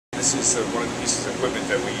This is one of the pieces of equipment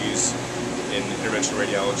that we use in interventional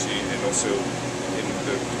radiology and also in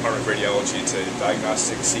the Department of Radiology. It's a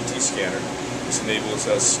diagnostic CT scanner. This enables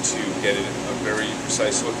us to get a very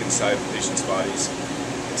precise look inside the patient's bodies.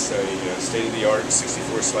 It's a state-of-the-art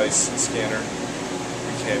 64-slice scanner.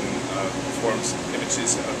 We can perform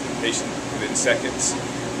images of the patient within seconds,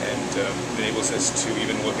 and enables us to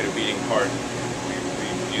even look at a beating heart.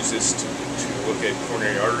 We use this to look at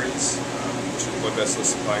coronary arteries, which are the blood vessels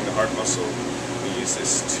supplying the heart muscle. We use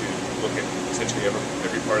this to look at essentially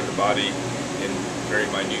every part of the body in very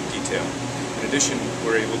minute detail. In addition,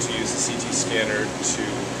 we're able to use the CT scanner to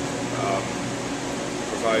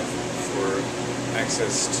provide for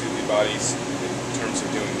access to the bodies in terms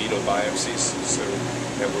of doing needle biopsies, so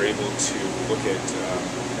that we're able to look at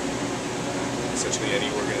essentially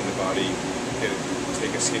any organ in the body,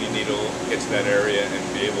 take a skinny needle, get to that area, and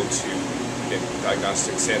be able to get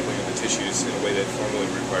diagnostic sampling of the tissues in a way that formerly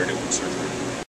required it with surgery.